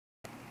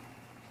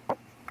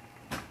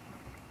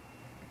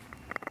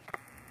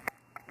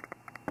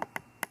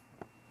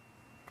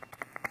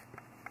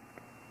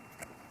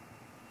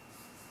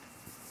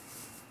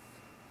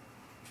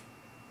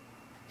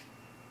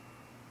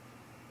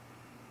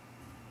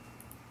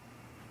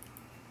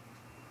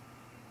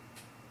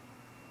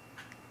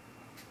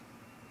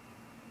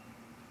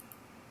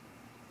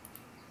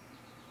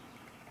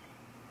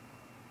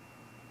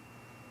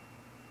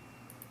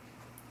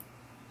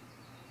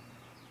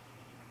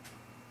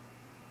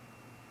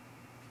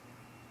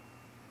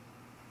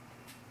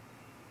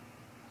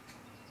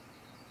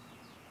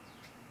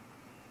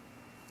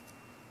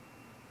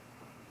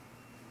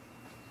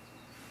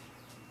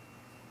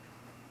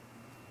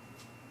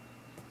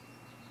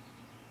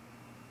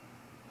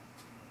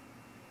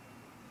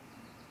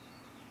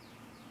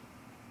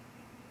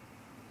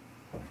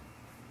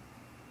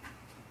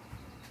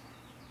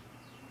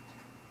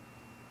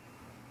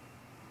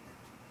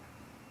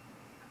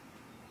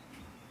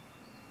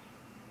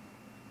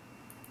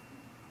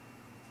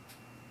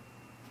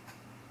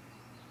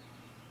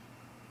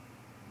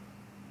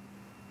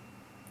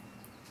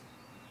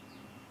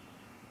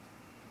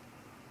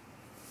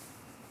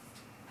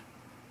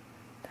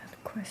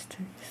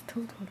question is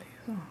totally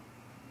wrong.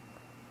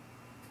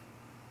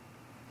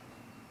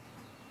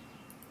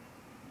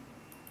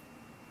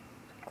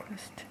 The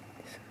question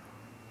is wrong.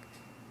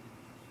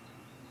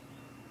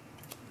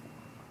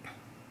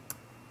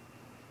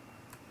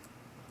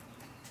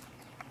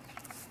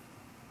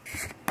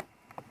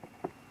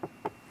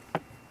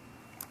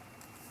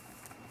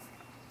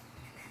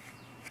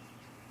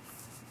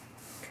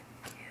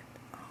 Get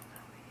out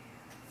of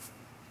here.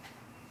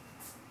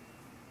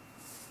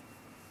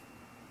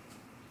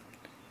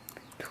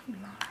 Too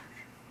large.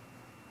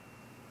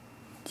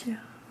 加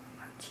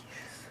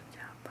274加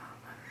8是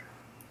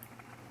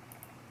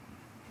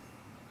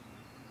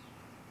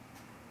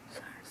33、30、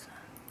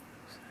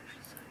34。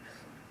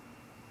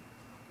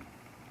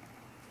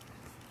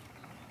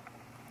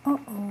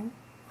Uh-oh,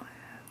 I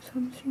have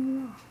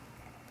something wrong.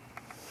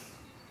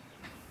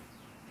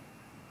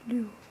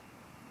 6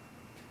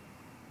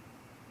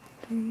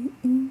等于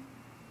1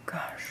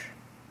 Gosh,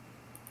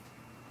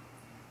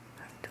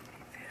 I have to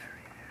be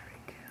very, very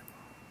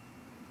careful.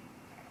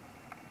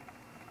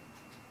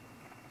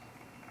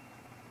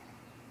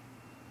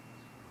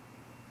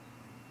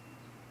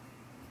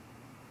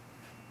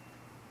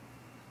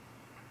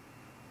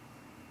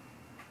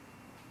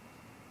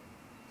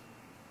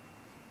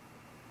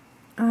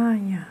 Ah,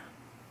 yeah,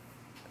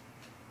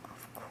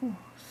 of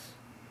course.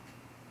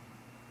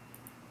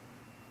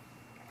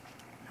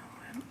 Now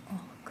I'm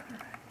all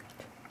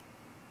correct.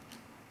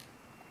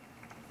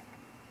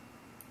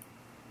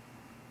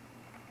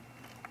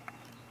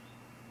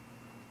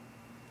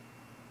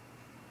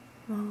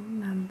 Wrong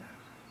number.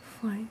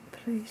 Find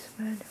place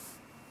value.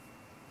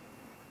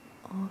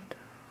 Order.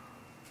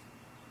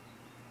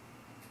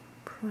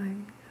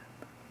 Prime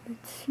number.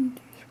 Let's see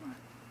this one.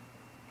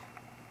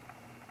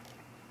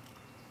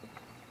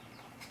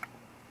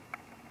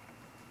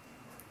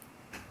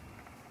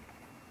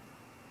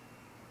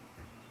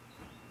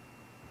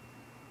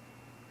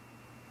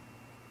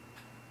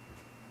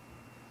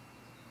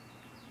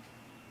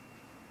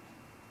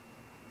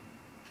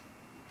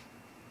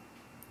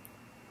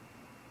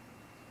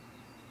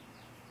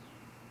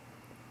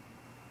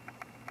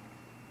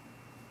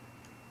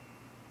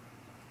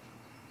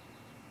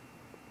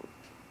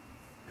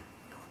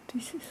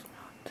 This is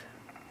not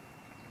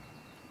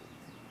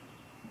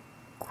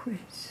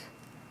quiz.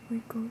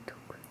 We go to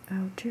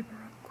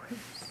algebra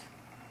quiz.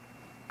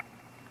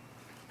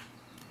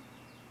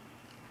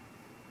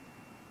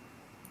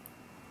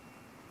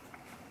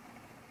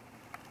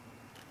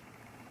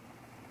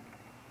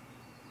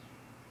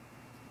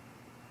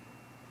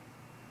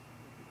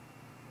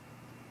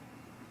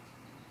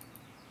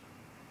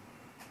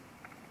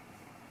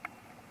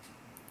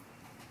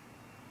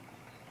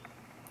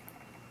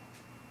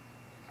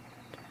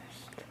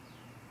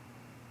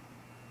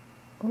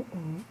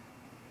 Uh-oh.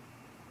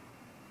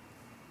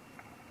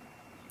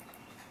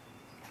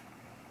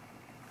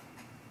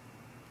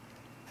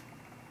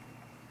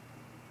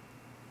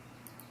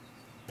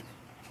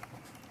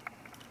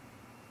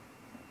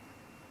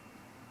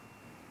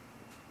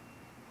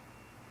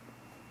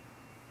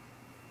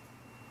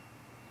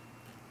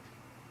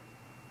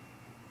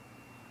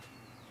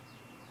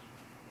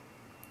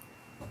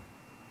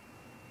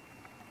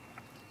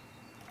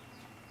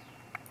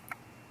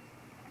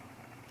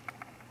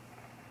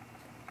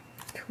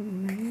 To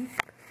make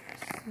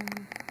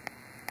some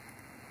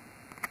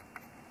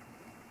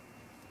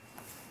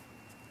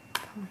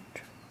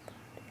punch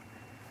body.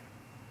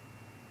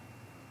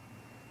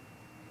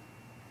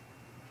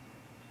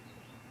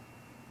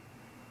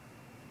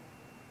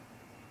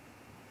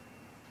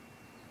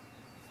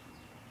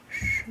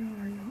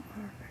 Sure, you are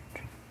right.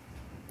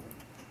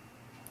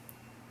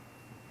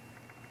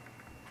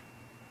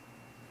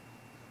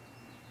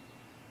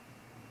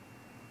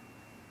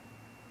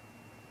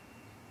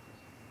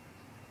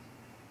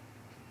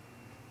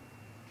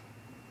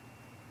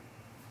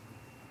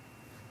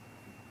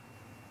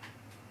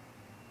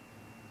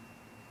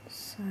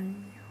 Sign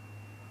you.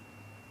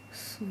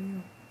 私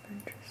有3%。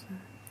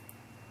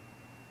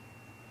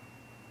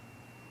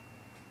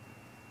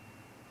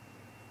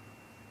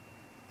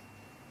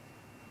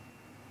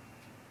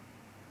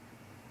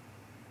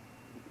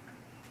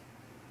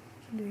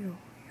6有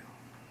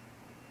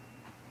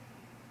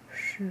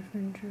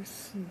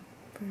4/4，2/2。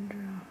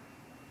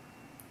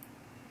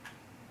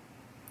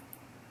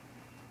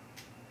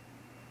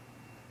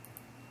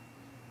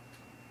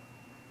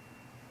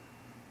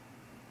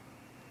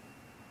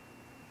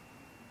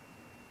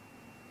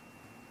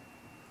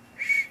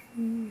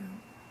11有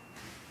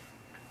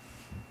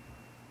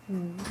5有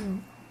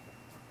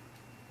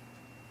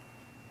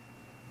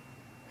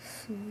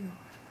4有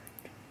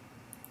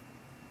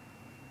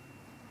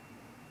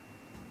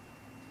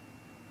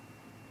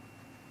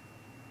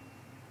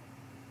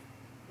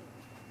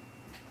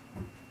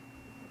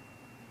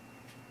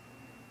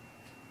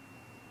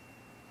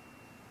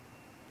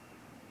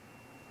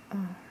2、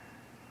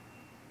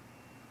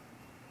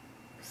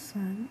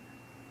3、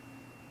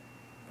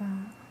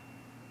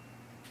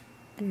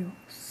8、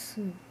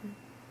6、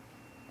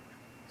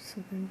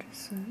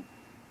4/3。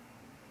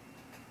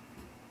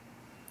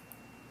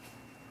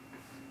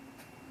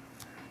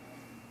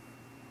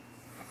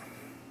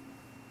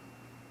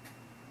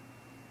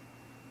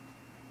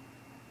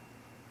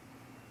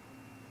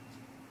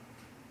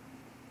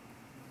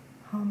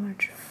How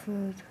much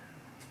further?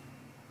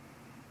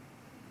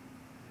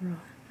 Run.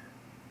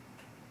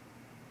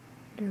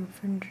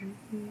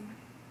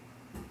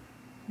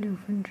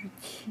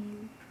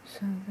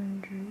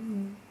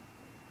 1/6，7/7，1/3。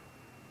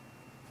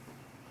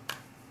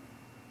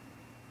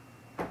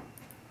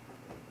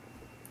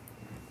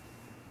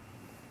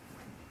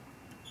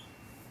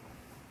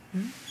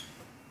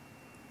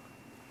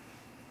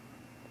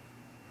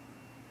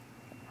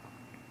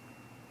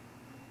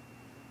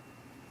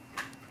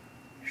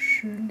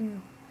16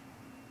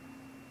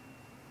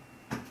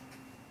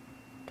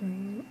等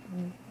于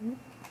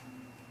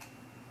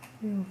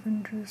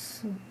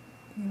5，6/4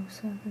有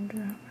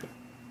2/3。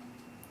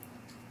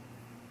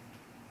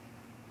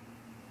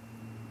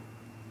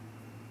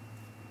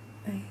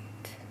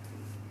8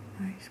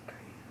 ice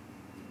cream。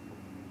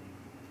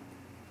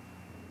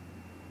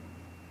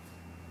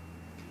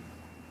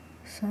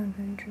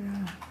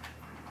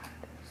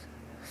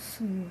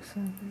2/3，4有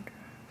2/3。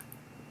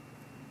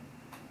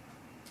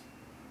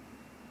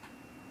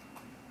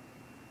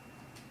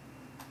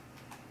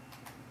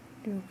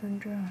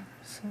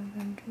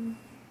2/6，1/3。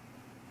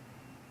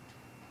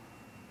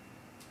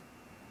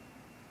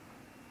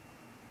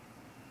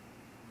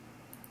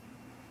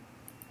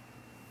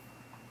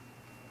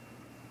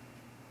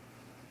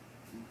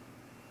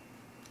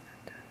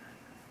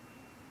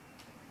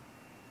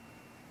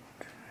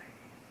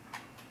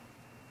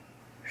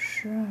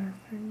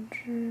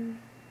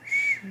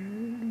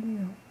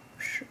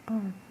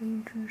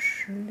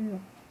12/16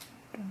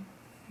等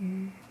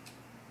于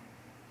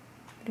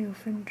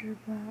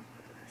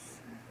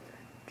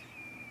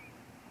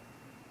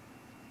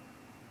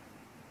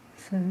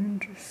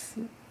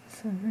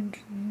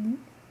8/6，4/3，1/4，10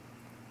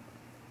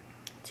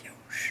有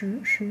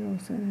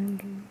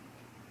1/3。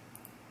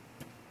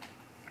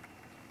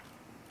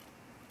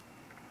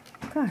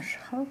Gosh,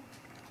 how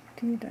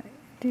did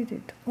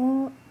it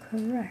all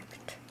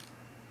correct?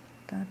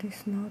 That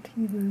is not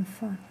even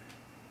fun.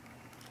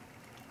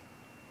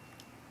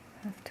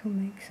 Have to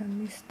make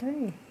some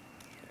mistake.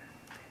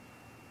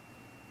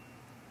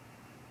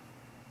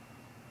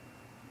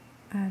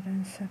 Add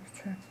and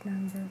subtract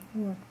number.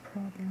 What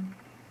problem?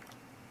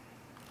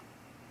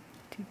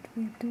 Did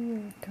we do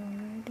it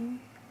already?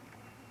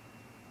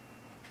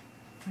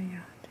 Oh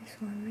yeah,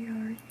 this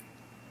one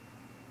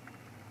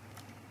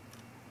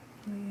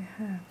we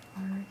have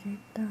already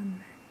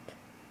done it.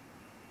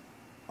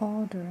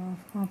 Order of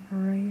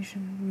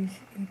operation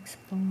with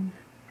exponent.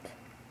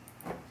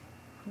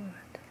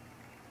 Good.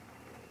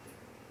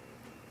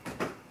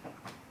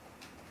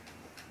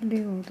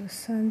 6的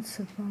3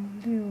次方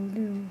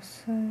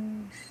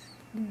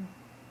，6×6=36。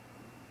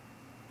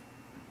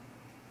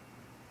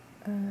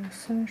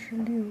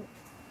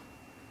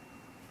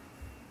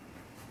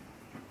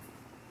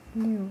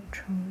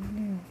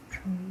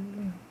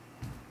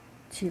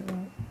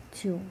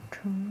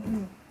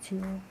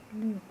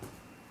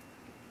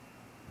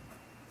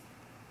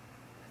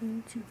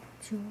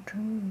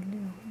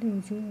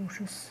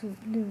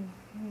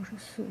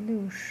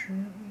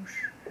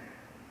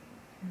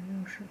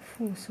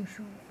负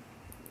45，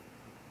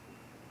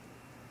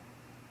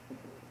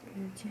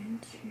也减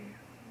去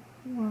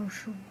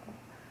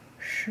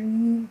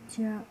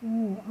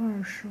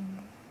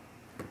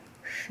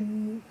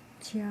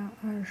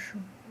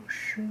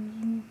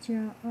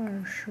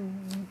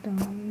25，11+25，11+25，11+25等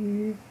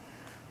于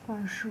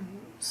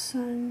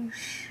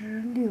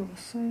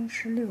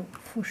25，36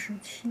负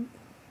17。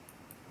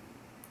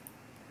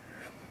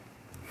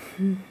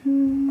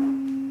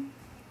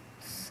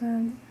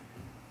3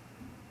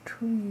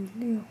除以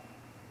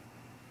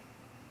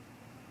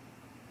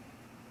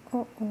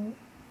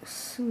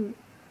6，4，2，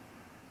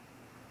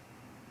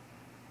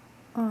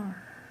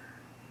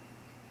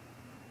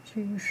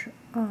这个是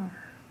2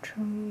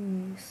乘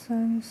以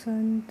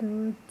3，3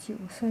得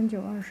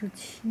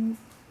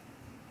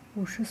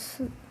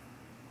9，3×9=27，54。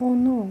Oh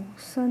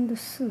no，3的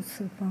4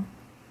次方。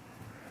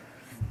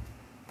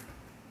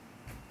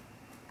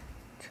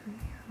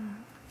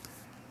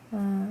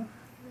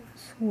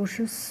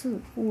54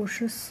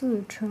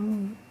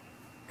乘以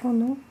，Oh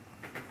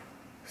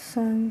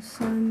no，3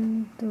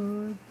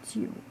得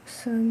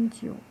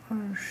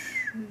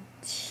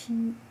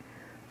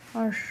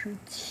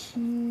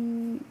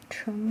9，3×9=27，27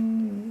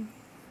乘以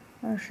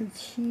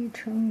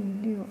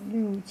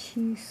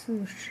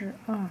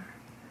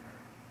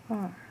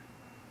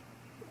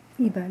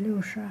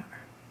6，6×7=42，162。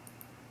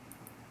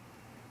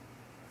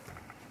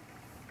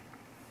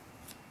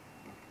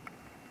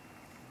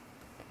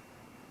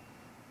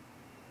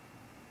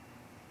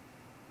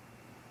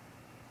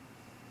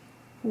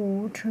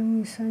5乘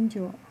以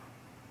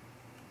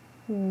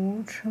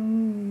39，5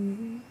乘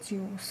以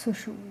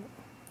9=45。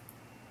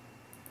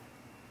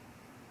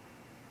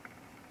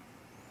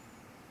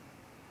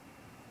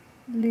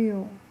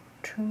6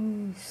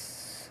乘以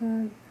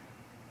3，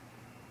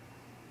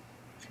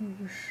这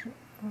个是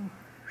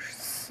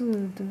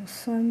2，4的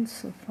3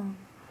次方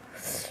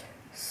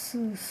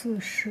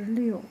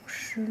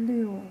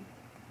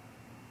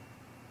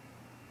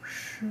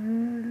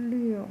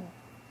，4×4=16，16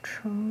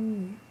乘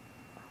以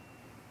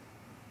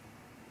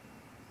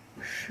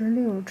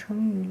16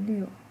乘以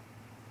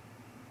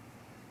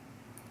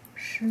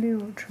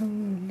6，16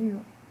乘以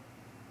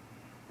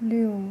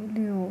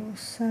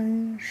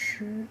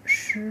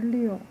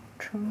6，6×6=30，16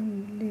乘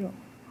以6，6×6=36，96，90。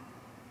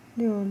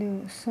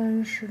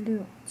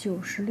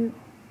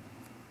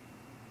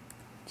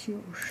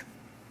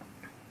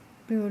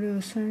66×36，16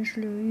得6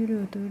等于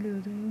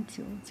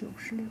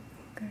9，96，应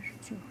该是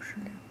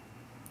96。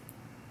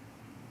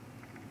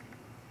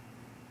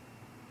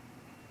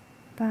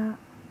8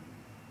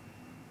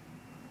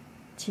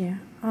减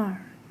2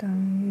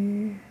等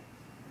于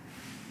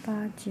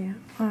8减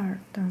2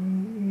等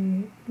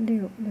于6，6加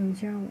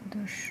5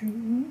的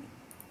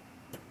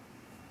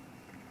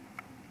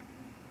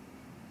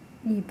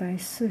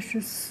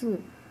11，144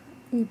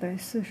减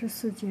22，144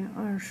减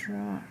22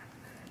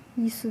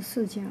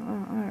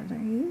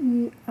等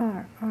于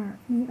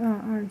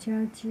122，122加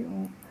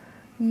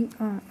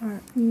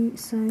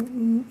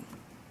9，122，131。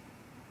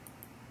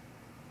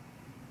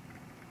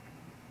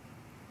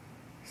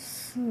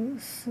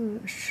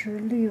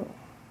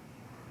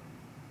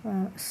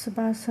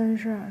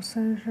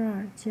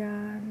4×4=16，48×32，32加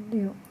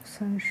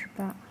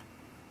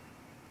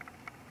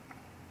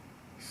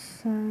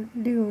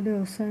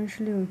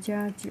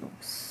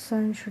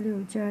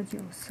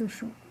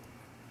6，38。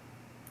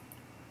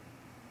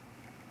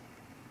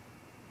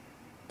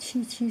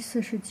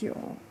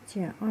66×36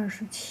加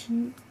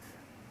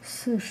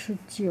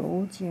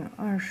9，36加9，45。77×49减27，49减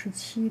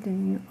27等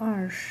于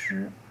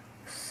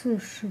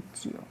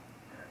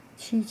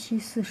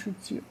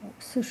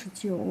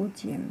20，49，77×49，49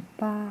减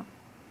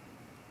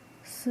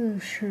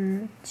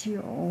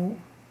8，49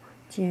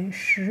减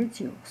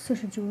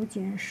19，49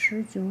减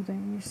19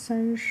等于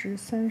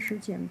30，30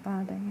减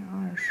8等于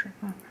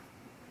22。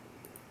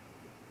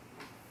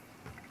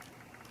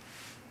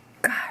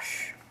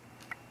Gosh,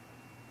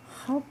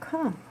 how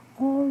come?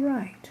 All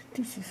right,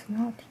 this is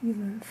not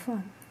even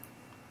fun.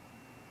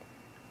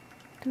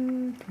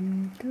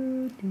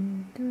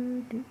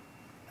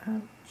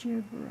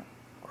 Algebra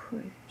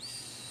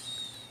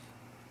quiz.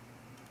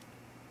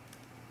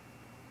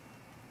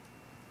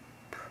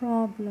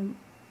 Problem,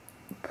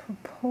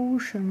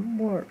 proportion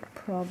word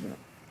problem.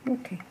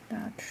 Okay,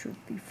 that should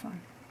be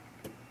fun.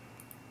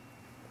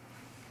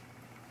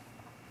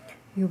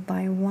 You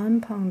buy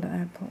 1 pound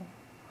apple.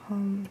 How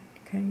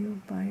can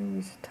you buy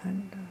with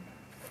 $10?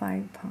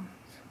 5 pounds.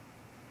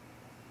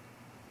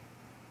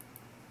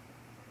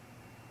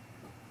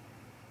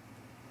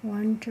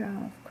 One jar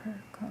of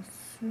curd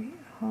costs 3.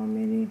 How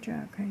many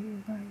jars can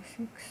you buy?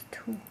 6,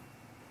 2.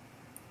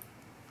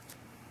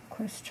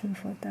 Question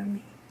for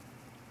dummy.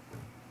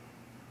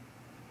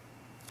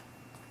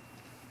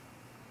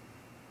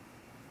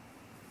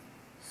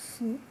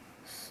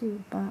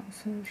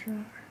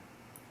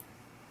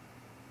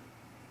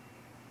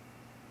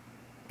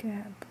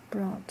 Gab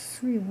brought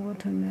 3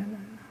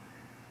 watermelon.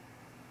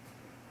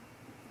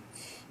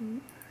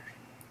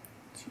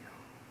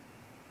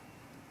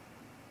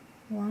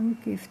 1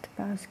 gift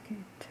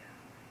basket.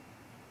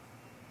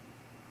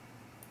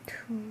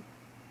 2.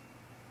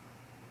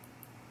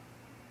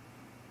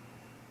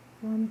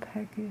 1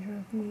 package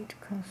of meat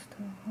cost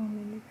how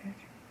many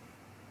packages?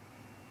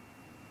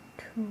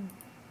 2.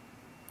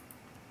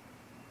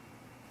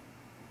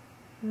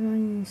 Run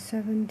in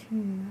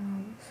 17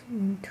 hours.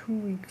 In 2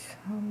 weeks,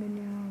 how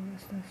many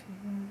hours does it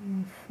run?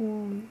 In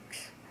 4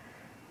 weeks.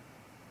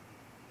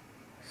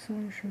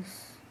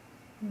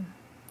 34.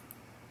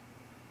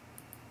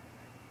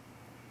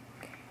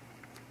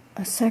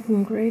 A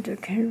second grader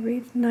can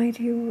read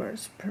 90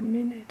 words per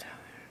minute.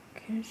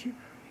 Can she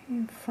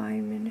in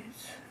 5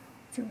 minutes?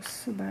 就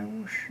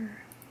450.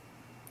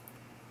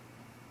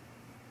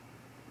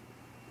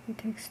 It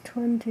takes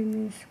 20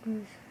 minutes.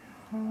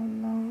 How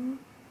long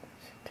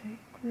does it take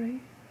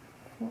grade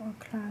for a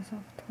class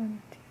of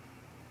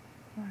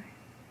 25?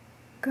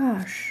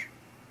 Gosh.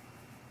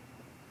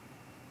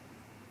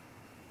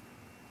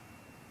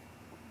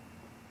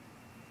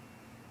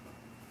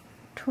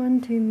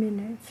 "20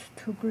 minutes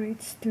to grade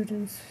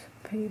students'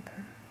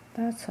 paper."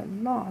 That's a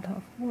lot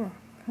of work,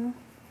 huh?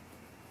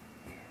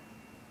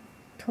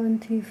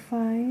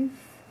 25.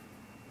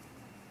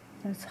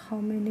 That's how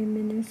many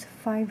minutes?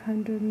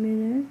 500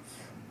 minutes?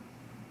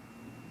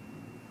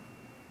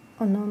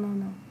 Oh,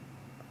 no.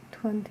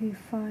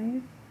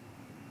 25.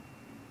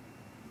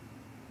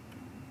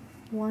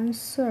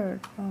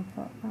 1/3 of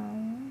an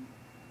hour.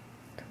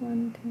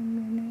 20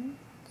 minutes.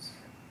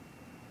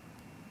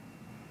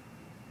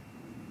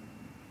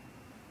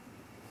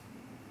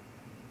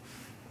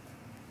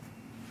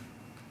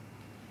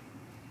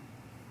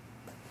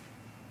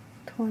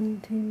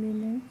 20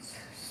 minutes,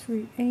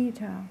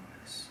 8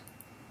 hours.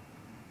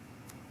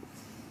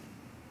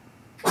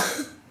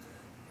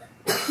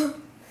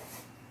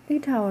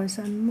 8 hours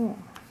and more.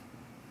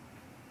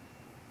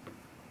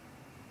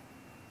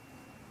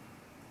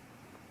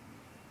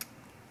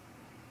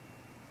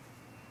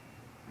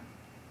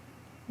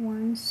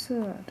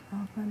 One-third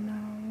of an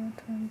hour,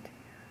 20.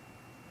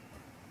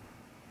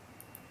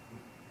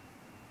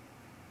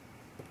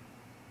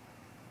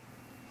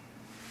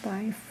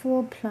 Buy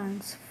 4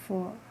 plants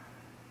for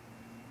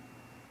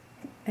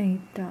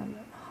 $8.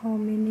 How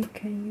many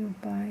can you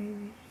buy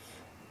with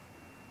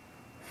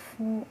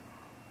 4,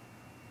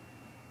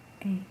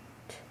 8,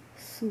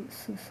 4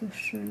 4 4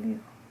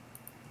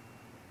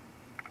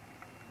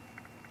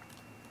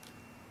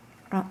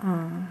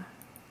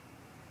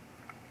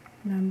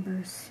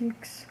 16。Number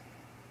 6.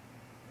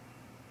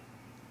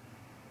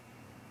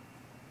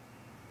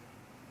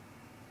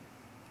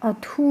 A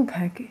 2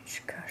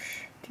 package,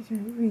 gosh,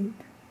 didn't read.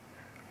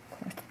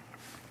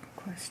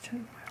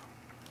 Question well.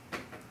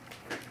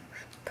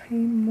 Pay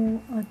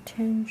more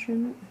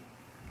attention.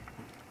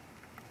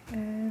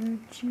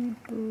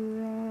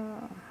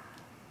 Algebra.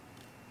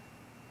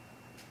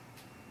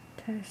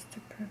 Test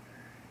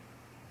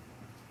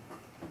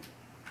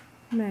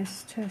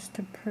Math test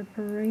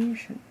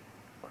preparation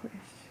quiz.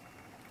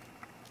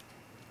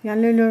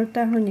 杨六六，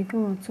待会儿你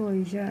跟我做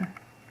一下。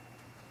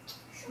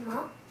什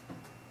么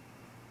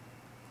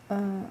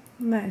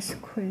？Math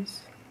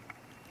quiz。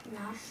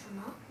拿什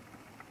么？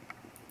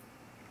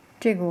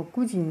这个我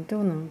估计你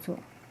都能做。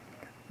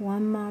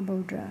One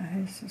marble jar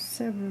has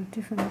several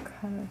different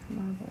colored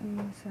marble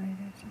inside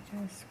it. It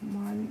has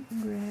 1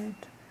 red,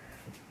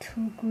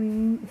 2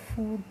 green,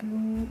 4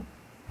 blue.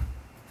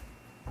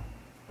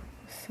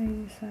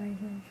 Same size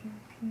as your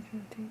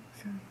picture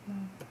takes up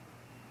marble.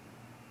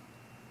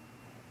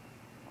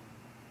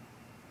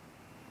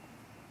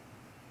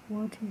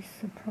 What is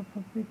the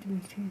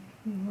probability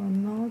you will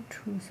not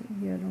choose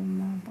yellow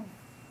marble?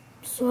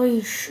 所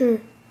以是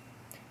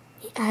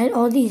add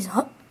all these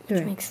up, which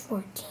对 makes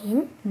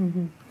 14. 嗯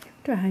哼，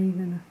这还一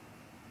个呢。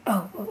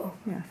Oh, oh, oh.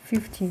 Yeah,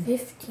 15.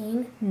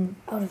 15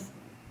 out of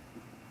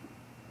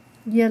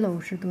Yellow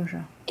是多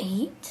少？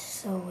 8,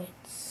 so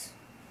it's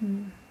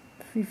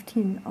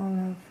 15 out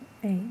of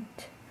 8，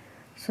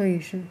所以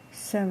是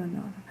7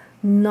 out of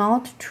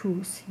not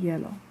choose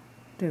yellow，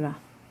 对吧？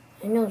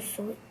 I know,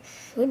 so it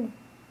should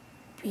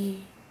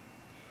be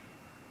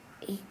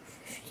 8,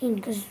 15,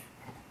 because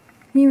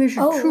因为是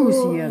choose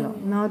oh, yellow，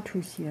 not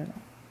choose yellow，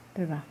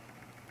 对吧？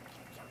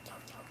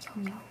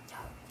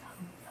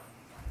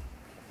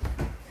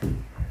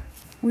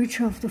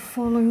 Which of the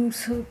following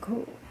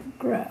circle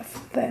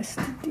graph best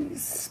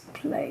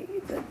display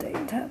the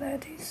data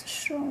that is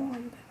shown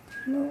on the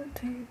below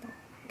table?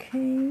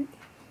 K.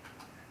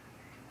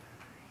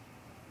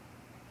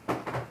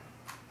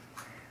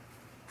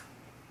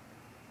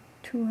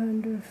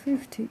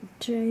 $250,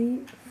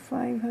 J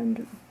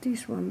 500.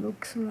 This one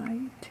looks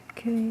right.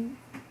 K.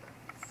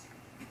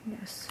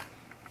 Yes.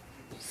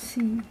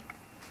 C.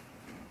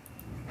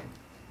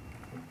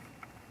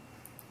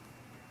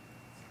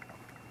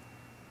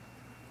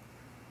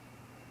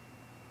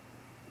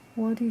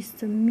 What is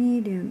the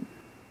median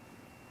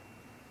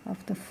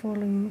of the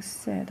following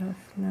set of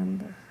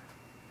numbers?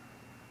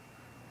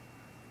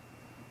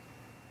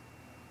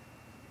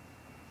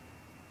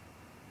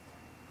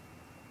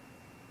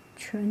 +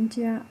全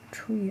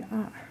除以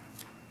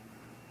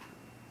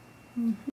2。